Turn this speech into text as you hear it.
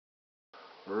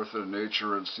Earth and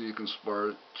nature and sea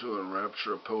conspire to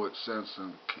enrapture a poet's sense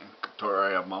and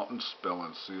carry a mountain spell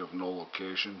and sea of no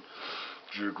location,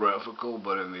 geographical,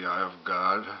 but in the eye of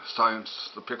God. Science,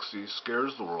 the pixie,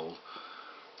 scares the world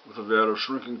with a vat of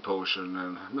shrinking potion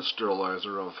and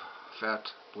misterilizer of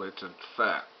fat, blatant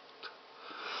fact.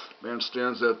 Man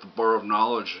stands at the bar of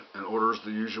knowledge and orders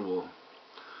the usual.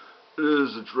 It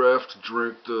is a draught to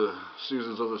drink the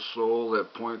seasons of the soul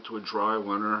that point to a dry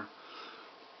winter.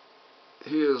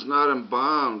 He is not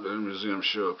embalmed in a museum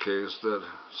showcase that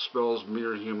spells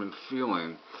mere human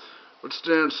feeling, but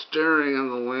stands staring in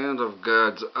the land of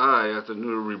God's eye at the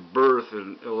new rebirth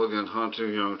in elegant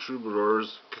hunting young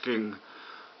troubadours, kicking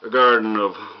a garden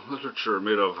of literature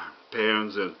made of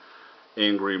pans and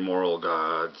angry moral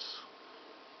gods.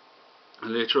 The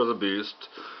nature of the beast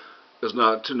is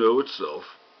not to know itself,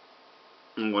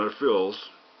 and when it feels,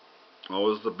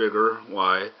 always the bigger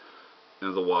why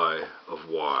and the why of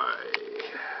why.